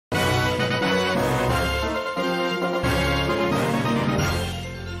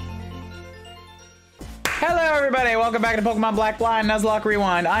everybody, welcome back to Pokemon Black Blind Nuzlocke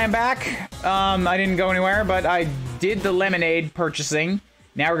Rewind. I am back. I didn't go anywhere, but I did the lemonade purchasing.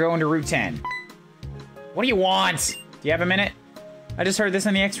 Now we're going to Route 10. What do you want? Do you have a minute? I just heard this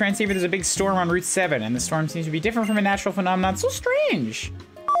on the X transceiver. There's a big storm on Route 7, and the storm seems to be different from a natural phenomenon. So strange.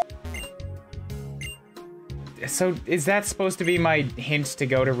 So is that supposed to be my hint to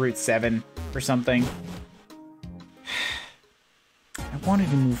go to Route 7 or something? I wanted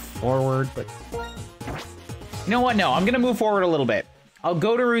to move forward, but... You know what? No, I'm gonna move forward a little bit. I'll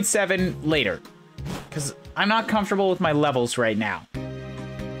go to Route 7 later, because I'm not comfortable with my levels right now.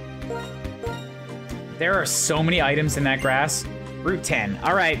 There are so many items in that grass. Route 10.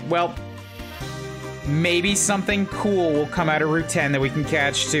 All right, well, maybe something cool will come out of Route 10 that we can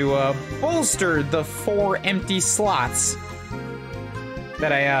catch to bolster the 4 empty slots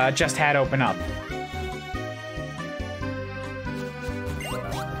that I just had open up.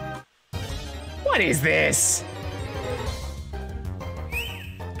 What is this?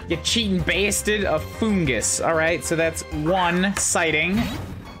 You cheating bastard, a fungus. All right, so that's 1 sighting.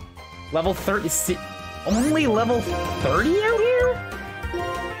 Level 30, only level 30 out here?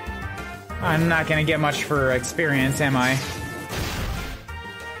 I'm not gonna get much for experience, am I?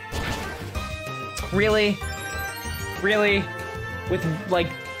 Really? Really? With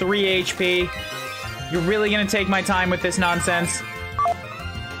like 3 HP? You're really gonna take my time with this nonsense?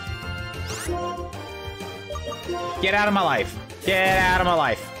 Get out of my life. Get out of my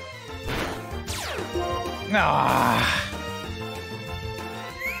life. Ah.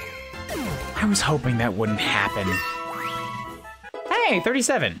 I was hoping that wouldn't happen. Hey,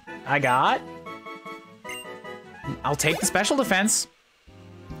 37. I'll take the special defense.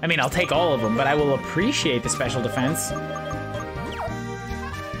 I mean, I'll take all of them, but I will appreciate the special defense.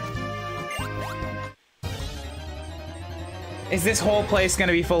 Is this whole place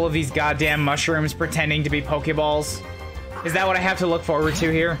gonna be full of these goddamn mushrooms pretending to be Pokeballs? Is that what I have to look forward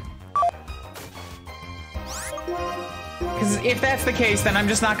to here? Because if that's the case, then I'm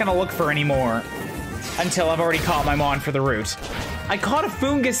just not gonna look for any more until I've already caught my mon for the route. I caught a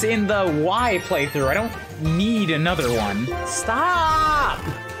fungus in the Y playthrough. I don't need another one. Stop!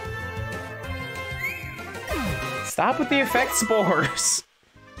 Stop with the effect spores.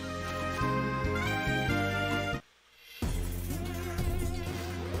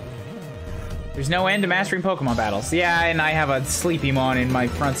 There's no end to mastering Pokemon battles. Yeah, and I have a Sleepymon in my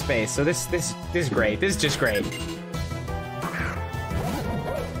front space, so this is great. This is just great.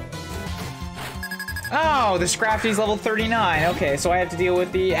 Oh, the Scrafty's level 39. Okay, so I have to deal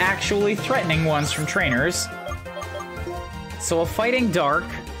with the actually threatening ones from trainers. So a Fighting Dark.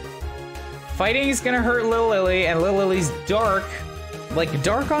 Fighting is gonna hurt Lil Lily, and Lil Lily's Dark, like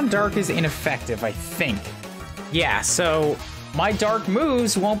Dark on Dark is ineffective, I think. Yeah, so my Dark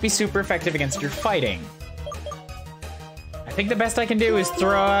moves won't be super effective against your Fighting. I think the best I can do is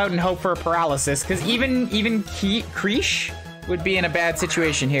throw out and hope for a paralysis, because even Kreesh would be in a bad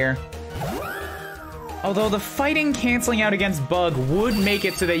situation here. Although the Fighting canceling out against Bug would make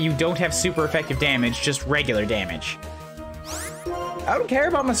it so that you don't have super effective damage, just regular damage. I don't care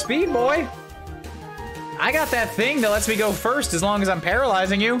about my speed, boy. I got that thing that lets me go first as long as I'm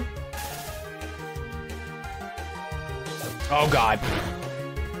paralyzing you. Oh god.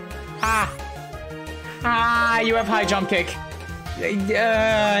 You have high jump kick.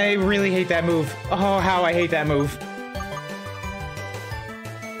 I really hate that move. Oh, how I hate that move.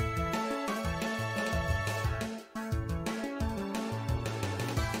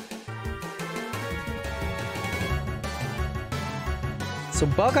 So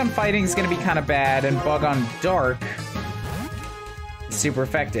Bug on Fighting is gonna be kind of bad, and Bug on Dark is super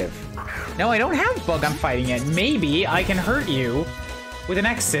effective. No, I don't have Bug on Fighting yet. Maybe I can hurt you with an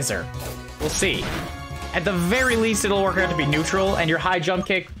X Scissor. We'll see. At the very least, it'll work out to be neutral, and your high jump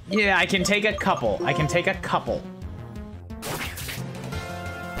kick, yeah, I can take a couple. I can take a couple.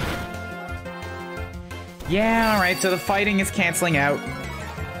 Yeah, alright, so the Fighting is canceling out.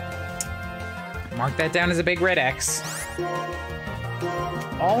 Mark that down as a big red X.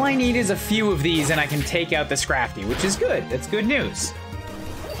 All I need is a few of these, and I can take out the Scrafty, which is good. That's good news.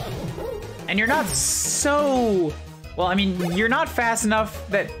 And you're not so... Well, I mean, you're not fast enough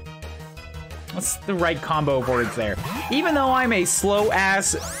that... What's the right combo of words there? Even though I'm a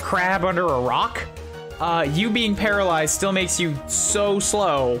slow-ass crab under a rock, you being paralyzed still makes you so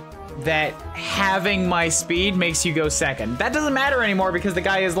slow that having my speed makes you go second. That doesn't matter anymore because the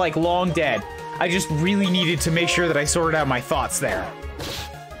guy is, like, long dead. I just really needed to make sure that I sorted out my thoughts there.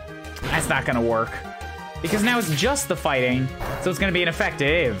 That's not gonna work. Because now it's just the Fighting, so it's gonna be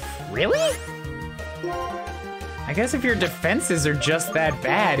ineffective. Really? I guess if your defenses are just that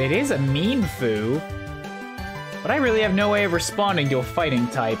bad, it is a mean foo. But I really have no way of responding to a fighting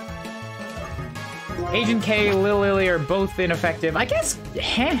type. Agent K, Lil Lily are both ineffective. I guess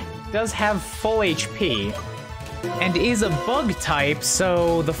Heh does have full HP and is a bug type,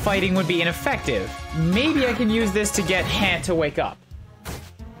 so the fighting would be ineffective. Maybe I can use this to get Heh to wake up.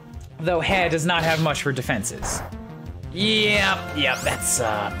 Though Heh does not have much for defenses. Yep, that's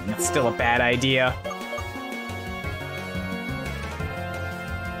still a bad idea.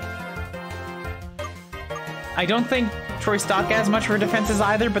 I don't think Troy Stock has much for defenses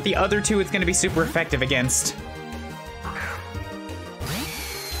either, but the other two it's gonna be super effective against.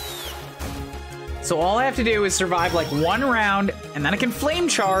 So all I have to do is survive like one round, and then I can flame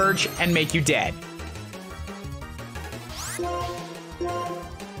charge and make you dead.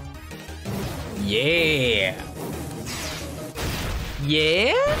 Yeah.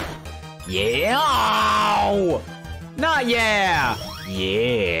 Yeah? Yeah? Oh! Not yeah!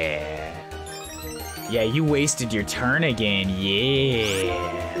 Yeah. Yeah, you wasted your turn again, yeah.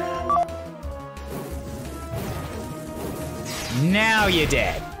 Now you're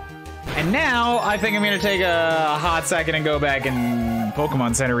dead. And now, I think I'm gonna take a hot second and go back and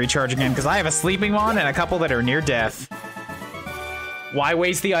Pokemon Center recharge again, because I have a Sleeping Mon and a couple that are near death. Why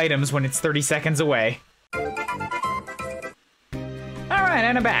waste the items when it's 30 seconds away? Alright,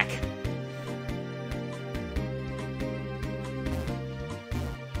 and I'm back.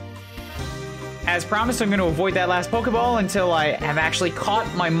 As promised, I'm going to avoid that last Pokeball until I have actually caught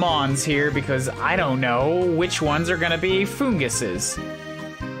my Mons here, because I don't know which ones are going to be Funguses.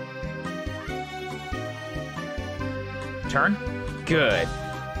 Turn? Good.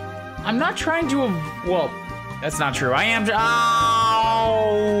 I'm not trying to well, that's not true. I am.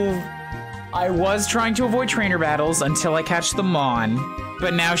 Oh! I was trying to avoid trainer battles until I catch the Mon,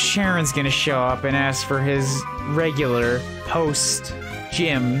 but now Cheren's going to show up and ask for his regular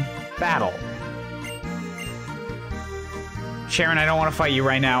post-gym battle. Cheren, I don't want to fight you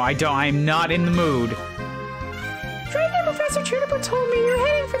right now. I'm not in the mood. Trainer Professor Kuuribro told me you're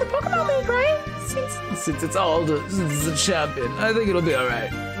heading for the Pokemon League, right? Since it's a champion, I think it'll be alright.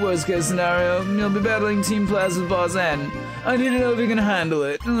 Worst case scenario, you'll be battling Team Plasma's boss N. I need to know if you can handle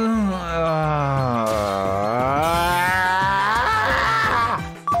it. No!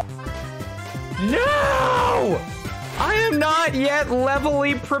 I am not yet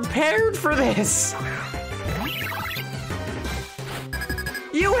levelly prepared for this.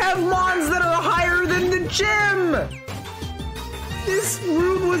 You have Mons that are higher than the gym! This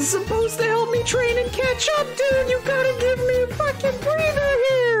route was supposed to help me train and catch up, dude! You gotta give me a fucking breather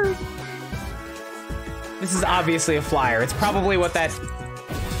here! This is obviously a flyer. It's probably what that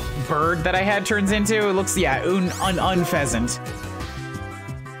bird that I had turns into. It looks, yeah, unpheasant.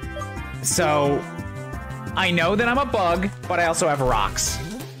 So, I know that I'm a bug, but I also have rocks.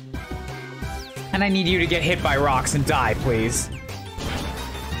 And I need you to get hit by rocks and die, please.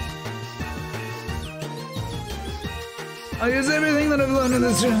 I'll use everything that I've learned in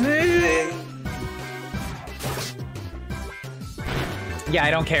this journey. Yeah,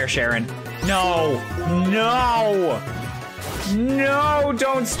 I don't care, Cheren. No, no, no,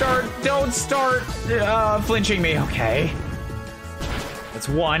 don't start flinching me, okay. That's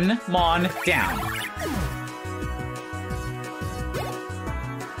one Mon down.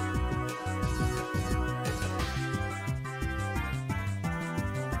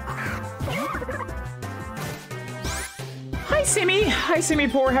 Hi, Simmy. Hi, Simmy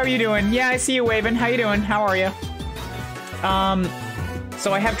Poor. How are you doing? Yeah, I see you waving. How you doing? How are you?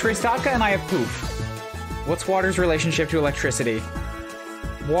 So I have Tristaka and I have Poof. What's water's relationship to electricity?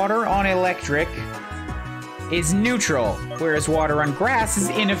 Water on electric is neutral, whereas water on grass is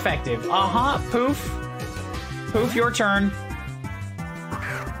ineffective. Uh-huh, Poof. Poof, your turn.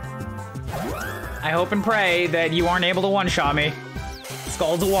 I hope and pray that you aren't able to one-shot me.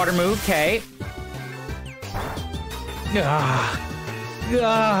 Scald's a water move, okay.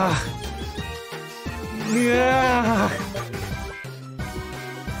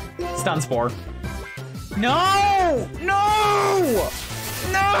 Stun Spore. No! No!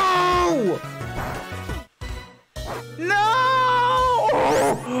 No! No!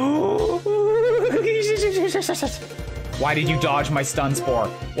 Why did you dodge my Stun Spore?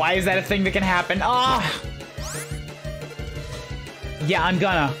 Why is that a thing that can happen? Ah! Yeah, I'm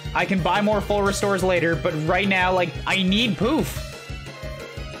gonna. I can buy more full restores later, but right now, like, I need Poof.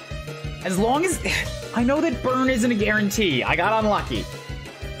 As long as... I know that burn isn't a guarantee. I got unlucky.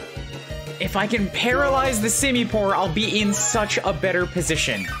 If I can paralyze the Simipour, I'll be in such a better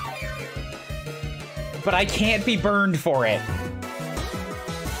position. But I can't be burned for it.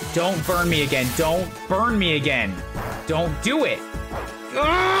 Don't burn me again. Don't burn me again. Don't do it.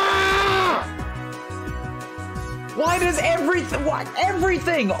 Ah! Why does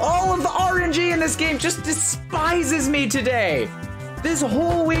everything, all of the RNG in this game just despises me today? This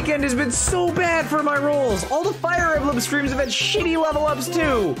whole weekend has been so bad for my rolls. All the Fire Emblem streams have had shitty level ups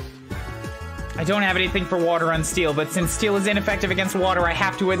too. I don't have anything for water on steel, but since steel is ineffective against water, I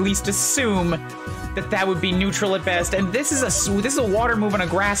have to at least assume that would be neutral at best. And this is a water move on a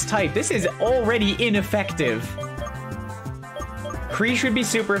grass type. This is already ineffective. Krish would be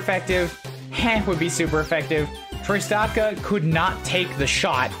super effective. Heh would be super effective. Tristaka could not take the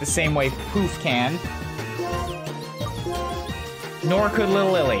shot the same way Poof can. Nor could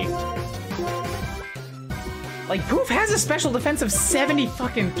Lil Lily. Like, Poof has a special defense of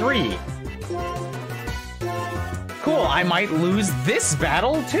 73. Cool, I might lose this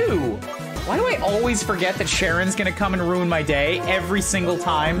battle, too. Why do I always forget that Cheren's gonna come and ruin my day every single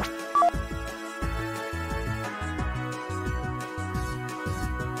time?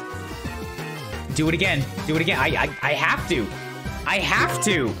 Do it again. Do it again. I have to. I have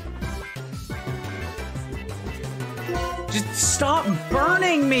to. Just stop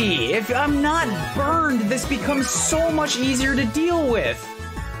burning me. If I'm not burned, this becomes so much easier to deal with.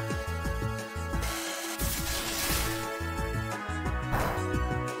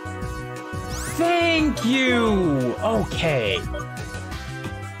 Thank you. Okay.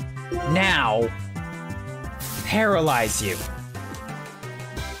 Now, paralyze you.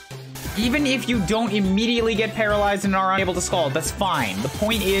 Even if you don't immediately get paralyzed and are unable to scald, that's fine. The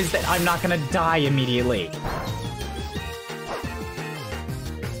point is that I'm not gonna die immediately.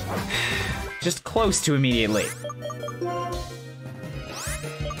 Just close to immediately.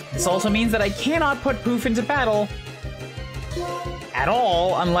 This also means that I cannot put Poof into battle at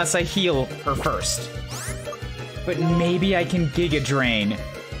all unless I heal her first. But maybe I can Giga Drain.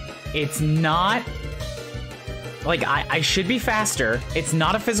 It's not... Like, I should be faster. It's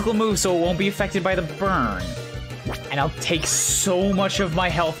not a physical move, so it won't be affected by the burn. And I'll take so much of my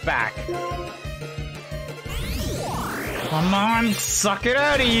health back. Come on, suck it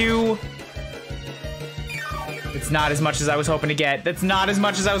out of you! It's not as much as I was hoping to get. That's not as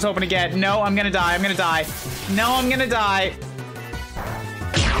much as I was hoping to get. No, I'm gonna die. I'm gonna die. No, I'm gonna die.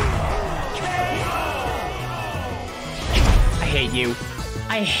 I hate you.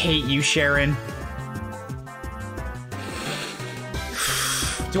 I hate you, Cheren.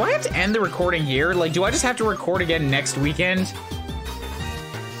 Do I have to end the recording here? Like, do I just have to record again next weekend?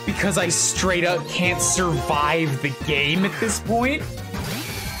 Because I straight up can't survive the game at this point?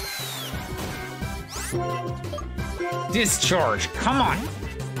 Discharge, come on.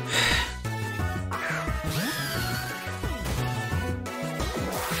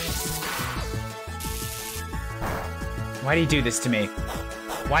 Why do you do this to me?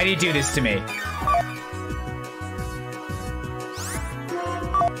 Why do you do this to me?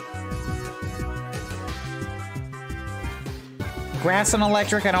 Grass on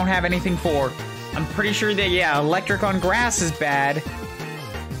electric, I don't have anything for. I'm pretty sure that, yeah, electric on grass is bad.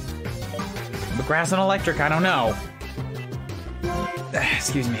 But grass on electric, I don't know.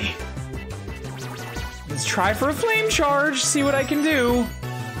 Excuse me. Let's try for a flame charge, see what I can do.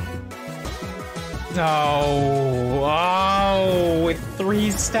 Oh, oh, with 3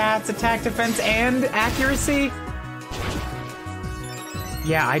 stats, attack, defense, and accuracy?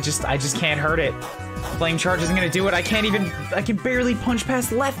 Yeah, I just can't hurt it. Flame charge isn't gonna do it. I can barely punch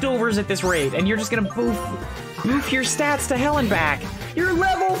past leftovers at this rate, and you're just gonna boof your stats to hell and back. You're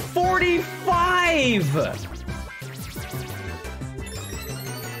level 45!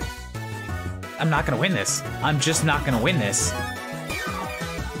 I'm not gonna win this. I'm just not gonna win this.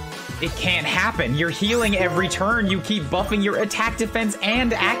 It can't happen. You're healing every turn. You keep buffing your attack, defense,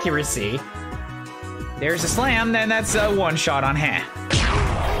 and accuracy. There's a slam, then that's a one-shot on hand.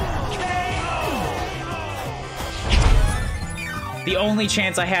 The only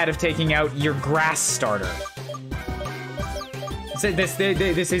chance I had of taking out your grass starter. This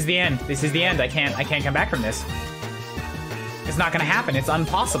is the end. This is the end. I can't come back from this. It's not gonna happen. It's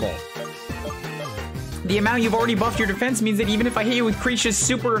impossible. The amount you've already buffed your defense means that even if I hit you with Krish's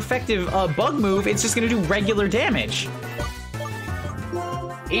super effective bug move, it's just gonna do regular damage.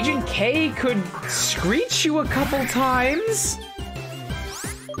 Agent K could screech you a couple times.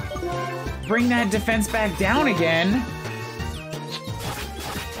 Bring that defense back down again.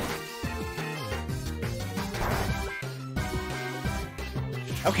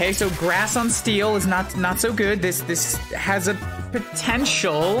 Okay, so grass on steel is not so good. This has a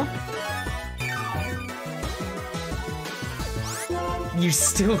potential. You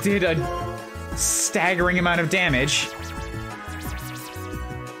still did a staggering amount of damage.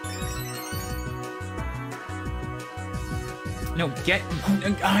 No,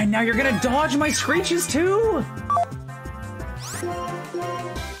 now you're gonna dodge my screeches too?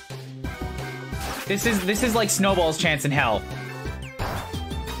 This is like Snowball's chance in hell.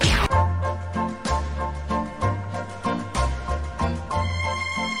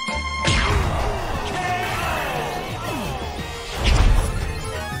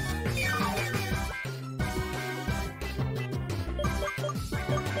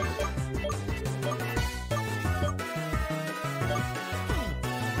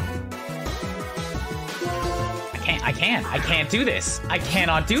 I can't do this. I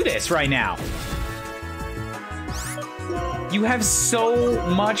cannot do this right now. You have so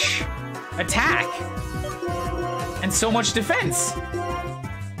much attack and so much defense.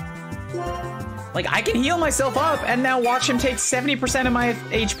 Like, I can heal myself up and now watch him take 70% of my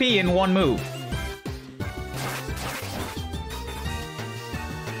HP in one move.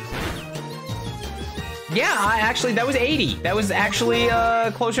 Yeah, actually, that was 80. That was actually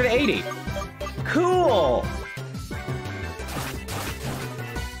closer to 80. Cool.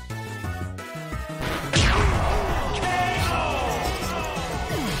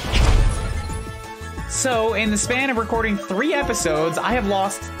 So, in the span of recording 3 episodes, I have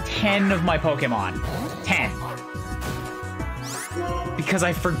lost 10 of my Pokemon. 10. Because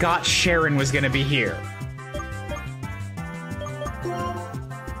I forgot Cheren was gonna be here.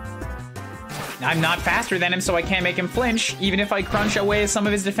 I'm not faster than him, so I can't make him flinch. Even if I crunch away some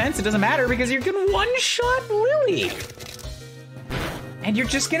of his defense, it doesn't matter because you're gonna one-shot Lily. And you're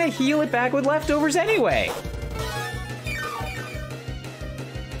just gonna heal it back with leftovers anyway.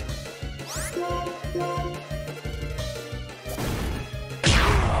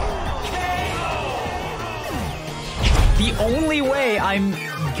 The only way I'm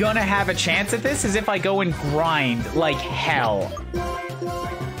gonna have a chance at this is if I go and grind like hell.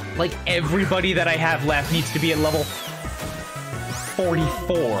 Like, everybody that I have left needs to be at level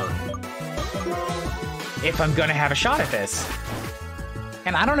 44 if I'm gonna have a shot at this.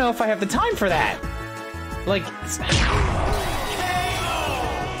 And I don't know if I have the time for that. Like...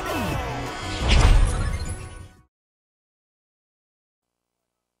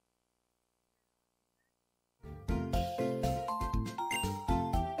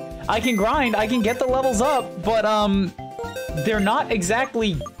 I can grind, I can get the levels up, but, they're not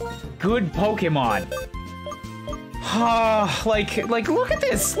exactly good Pokemon. like, look at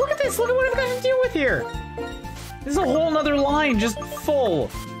this! Look at this! Look at what I've got to deal with here! This is a whole nother line just full.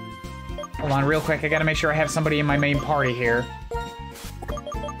 Hold on real quick, I gotta make sure I have somebody in my main party here.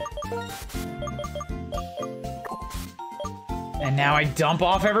 And now I dump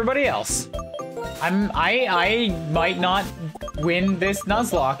off everybody else. I might not win this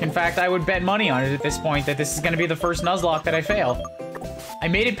Nuzlocke. In fact, I would bet money on it at this point that this is gonna be the first Nuzlocke that I fail. I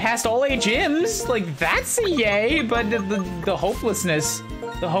made it past all 8 gyms, like that's a yay, but the hopelessness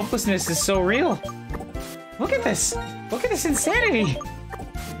is so real. Look at this insanity.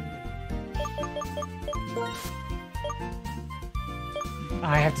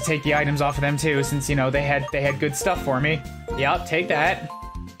 I have to take the items off of them too, since you know they had good stuff for me. Yup, take that.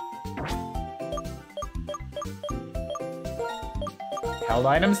 Held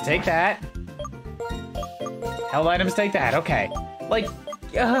items, take that. Held items, take that. Okay. Like,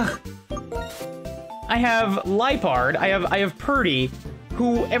 I have Liepard, I have Purdy,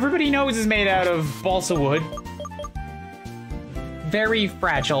 who everybody knows is made out of balsa wood. Very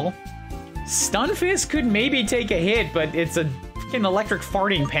fragile. Stunfisk could maybe take a hit, but it's a fucking electric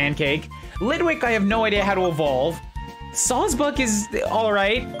farting pancake. Lidwick, I have no idea how to evolve. Sawsbuck is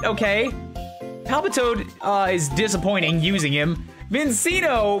alright, okay. Palpitoad is disappointing using him.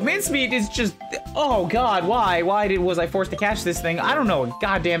 Vincino! Mincemeat is just... Oh god, why? Why was I forced to catch this thing? I don't know a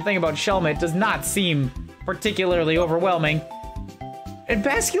goddamn thing about Shelmet. It does not seem particularly overwhelming. And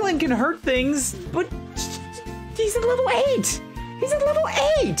Basculin can hurt things, but... He's at level 8! He's at level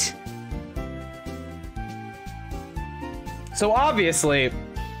 8! So obviously...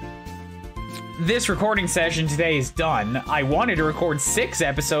 This recording session today is done. I wanted to record 6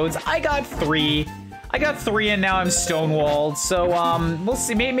 episodes. I got 3. And now I'm stonewalled, so, we'll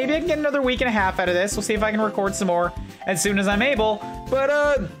see. Maybe I can get another week and a half out of this. We'll see if I can record some more as soon as I'm able.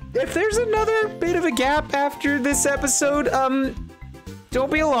 But, if there's another bit of a gap after this episode, don't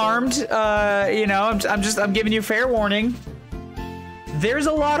be alarmed. You know, I'm giving you fair warning. There's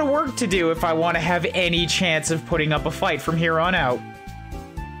a lot of work to do if I want to have any chance of putting up a fight from here on out.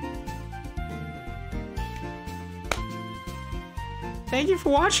 Thank you for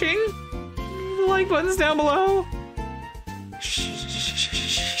watching. The like button's down below.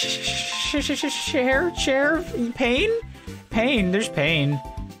 Share, pain? Pain, there's pain.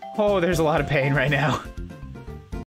 Oh, there's a lot of pain right now.